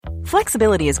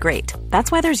Flexibility is great.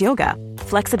 That's why there's yoga.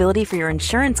 Flexibility for your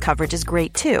insurance coverage is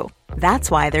great too. That's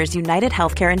why there's United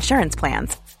Healthcare Insurance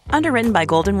Plans. Underwritten by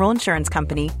Golden Rule Insurance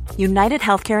Company, United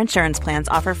Healthcare Insurance Plans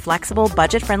offer flexible,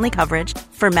 budget-friendly coverage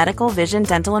for medical, vision,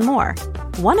 dental, and more.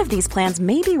 One of these plans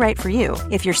may be right for you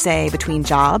if you're, say, between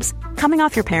jobs, coming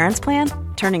off your parents' plan,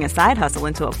 turning a side hustle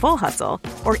into a full hustle,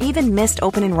 or even missed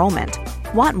open enrollment.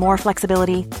 Want more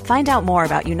flexibility? Find out more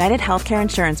about United Healthcare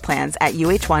Insurance Plans at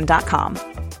uh1.com.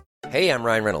 Hey, I'm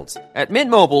Ryan Reynolds. At Mint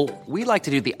Mobile, we like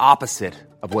to do the opposite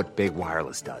of what Big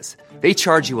Wireless does. They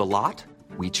charge you a lot.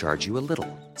 We charge you a little.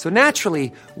 So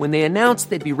naturally, when they announced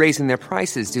they'd be raising their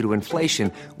prices due to inflation,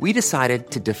 we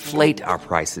decided to deflate our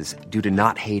prices due to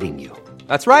not hating you.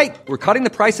 That's right. We're cutting the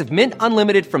price of Mint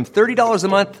Unlimited from $30 a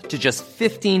month to just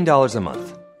 $15 a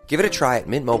month. Give it a try at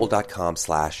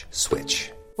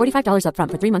mintmobile.com/switch. $45 up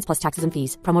front for 3 months plus taxes and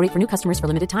fees. Promo rate for new customers for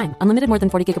limited time. Unlimited more than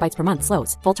 40 gigabytes per month.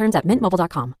 Slows full terms at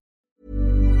mintmobile.com.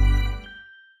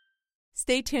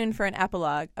 Stay tuned for an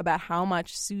epilogue about how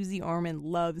much Suze Orman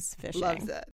loves fishing. Loves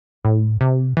it.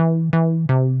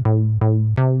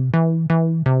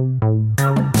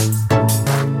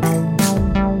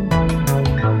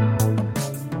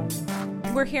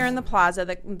 We're here in the plaza,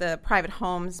 the private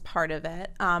homes part of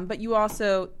it. But you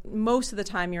also, most of the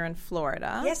time, you're in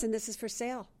Florida. Yes, and this is for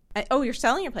sale. You're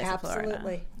selling your place in Florida.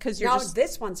 Absolutely. Because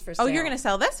this one's for sale. Oh, you're going to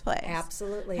sell this place.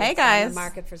 Absolutely. Hey, it's guys. on the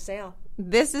market for sale.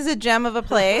 This is a gem of a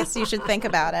place. You should think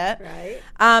about it. Right.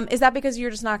 Is that because you're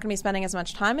just not going to be spending as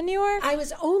much time in New York? I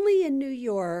was only in New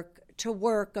York to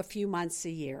work a few months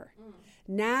a year.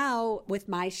 Now, with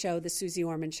my show, the Suze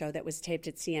Orman Show that was taped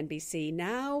at CNBC,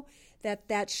 now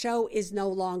that show is no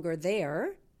longer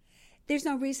there, there's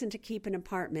no reason to keep an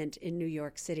apartment in New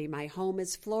York City. My home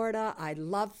is Florida. I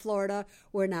love Florida.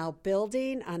 We're now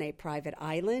building on a private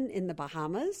island in the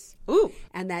Bahamas. Ooh.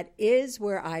 And that is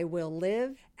where I will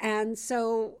live. And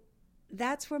so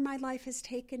that's where my life has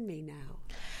taken me now.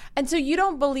 And so you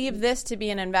don't believe this to be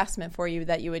an investment for you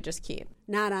that you would just keep?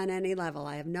 Not on any level.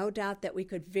 I have no doubt that we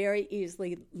could very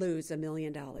easily lose $1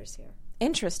 million here.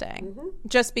 Interesting. Mm-hmm.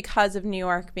 Just because of New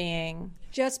York being...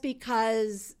 Just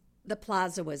because the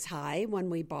plaza was high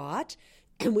when we bought,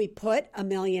 and we put $1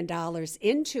 million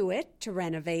into it to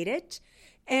renovate it.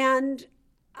 And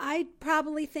I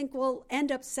probably think we'll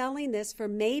end up selling this for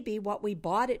maybe what we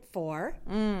bought it for.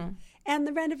 And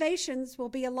the renovations will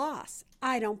be a loss.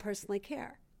 I don't personally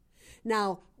care.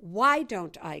 Now, why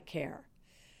don't I care?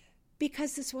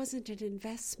 Because this wasn't an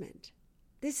investment.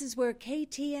 This is where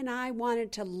KT and I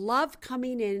wanted to love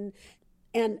coming in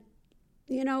and,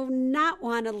 not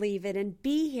want to leave it and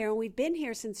be here. And we've been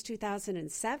here since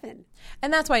 2007.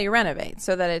 And that's why you renovate,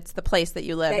 so that it's the place that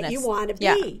you live. That you want to be.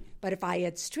 Yeah. But if I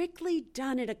had strictly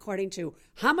done it according to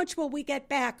how much will we get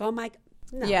back? Oh, my...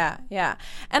 No. Yeah.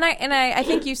 And I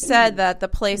think you said that the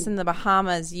place in the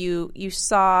Bahamas you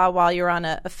saw while you were on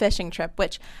a fishing trip,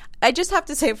 which I just have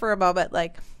to say for a moment,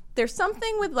 like, there's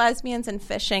something with lesbians and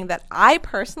fishing that I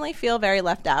personally feel very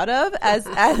left out of as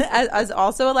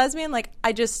also a lesbian. Like,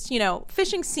 I just,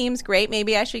 fishing seems great.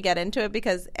 Maybe I should get into it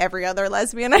because every other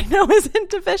lesbian I know is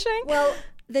into fishing. Well,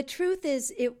 the truth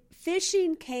is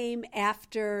fishing came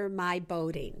after my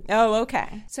boating. Oh,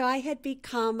 okay. So I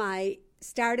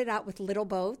started out with little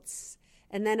boats,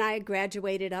 and then I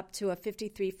graduated up to a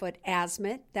 53-foot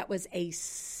Azimuth. That was a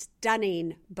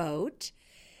stunning boat.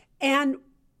 And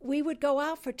we would go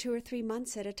out for 2 or 3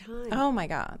 months at a time. Oh, my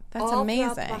God. That's all amazing.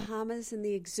 All throughout the Bahamas and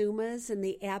the Exumas and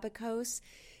the Abacos.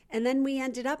 And then we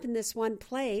ended up in this one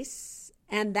place,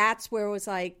 and that's where it was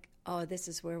like, oh, this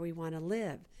is where we want to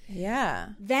live.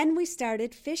 Yeah. Then we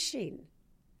started fishing.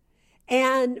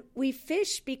 And we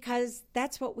fish because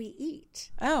that's what we eat.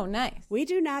 Oh, nice. We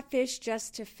do not fish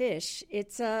just to fish.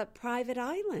 It's a private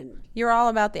island. You're all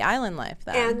about the island life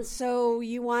then. And so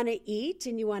you want to eat,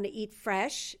 and you want to eat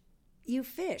fresh, you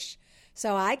fish.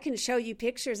 So I can show you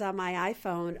pictures on my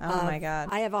iPhone. Oh, my God.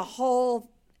 I have a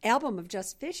whole album of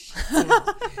just fish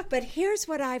now. But here's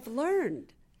what I've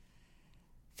learned.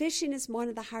 Fishing is one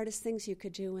of the hardest things you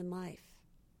could do in life.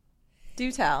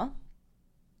 Do tell.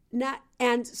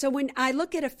 And so when I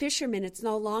look at a fisherman, it's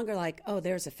no longer like, oh,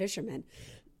 there's a fisherman.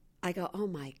 I go, oh,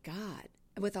 my God,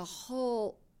 with a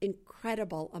whole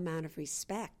incredible amount of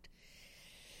respect.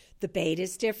 The bait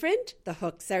is different. The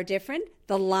hooks are different.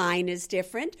 The line is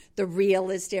different. The reel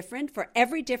is different for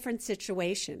every different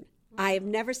situation. I have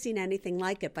never seen anything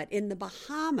like it. But in the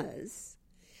Bahamas,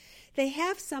 they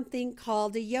have something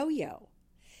called a yo-yo.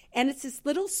 And it's this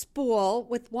little spool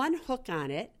with one hook on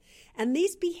it. And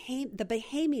the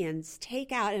Bahamians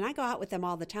take out, and I go out with them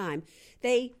all the time,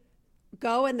 they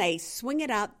go and they swing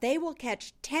it out. They will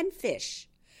catch 10 fish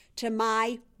to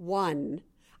my one.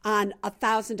 on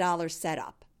 $1,000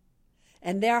 setup.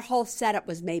 And their whole setup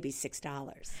was maybe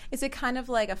 $6. Is it kind of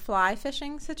like a fly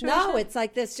fishing situation? No, it's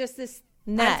like this, just this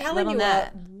net, I'm telling little you,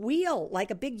 net. a wheel, like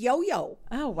a big yo-yo.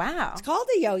 Oh, wow. It's called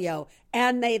a yo-yo.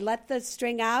 And they let the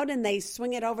string out and they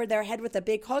swing it over their head with a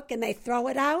big hook and they throw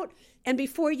it out. And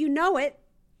before you know it,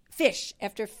 fish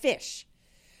after fish.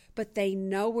 But they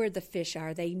know where the fish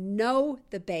are. They know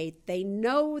the bait. They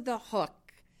know the hook.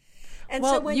 And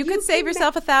Well, so when you could save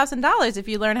yourself $1,000 if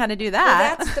you learn how to do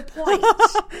that. Well, that's the point.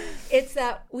 It's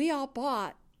that we all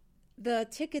bought the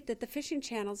ticket that the fishing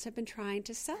channels have been trying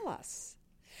to sell us.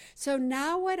 So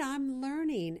now what I'm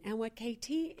learning and what KT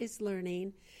is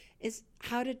learning is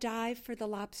how to dive for the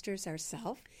lobsters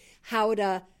ourselves, how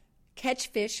to catch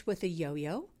fish with a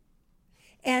yo-yo,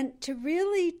 and to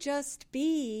really just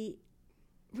be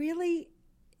really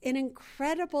an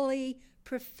incredibly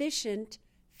proficient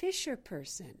fisher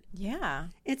person. Yeah.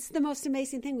 It's the most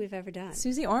amazing thing we've ever done.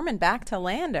 Suze Orman back to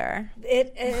Lander.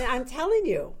 I'm telling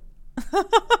you.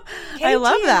 I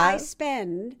love KT and that. I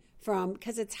spend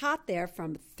because it's hot there,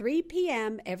 from 3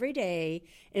 p.m. every day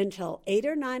until 8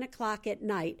 or 9 o'clock at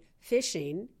night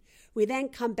fishing. We then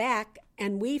come back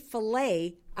and we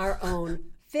fillet our own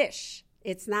fish.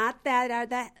 It's not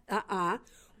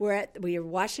we're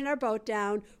washing our boat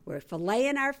down, we're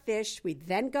filleting our fish, we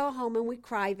then go home and we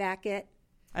cryovac it.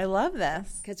 I love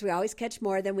this. Because we always catch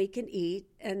more than we can eat.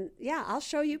 And yeah, I'll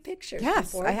show you pictures.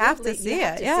 Yes, before I have to you see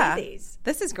have it. to Yeah. see these.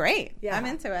 This is great. Yeah. I'm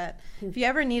into it. If you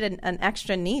ever need an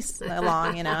extra niece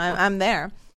along, I'm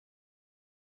there.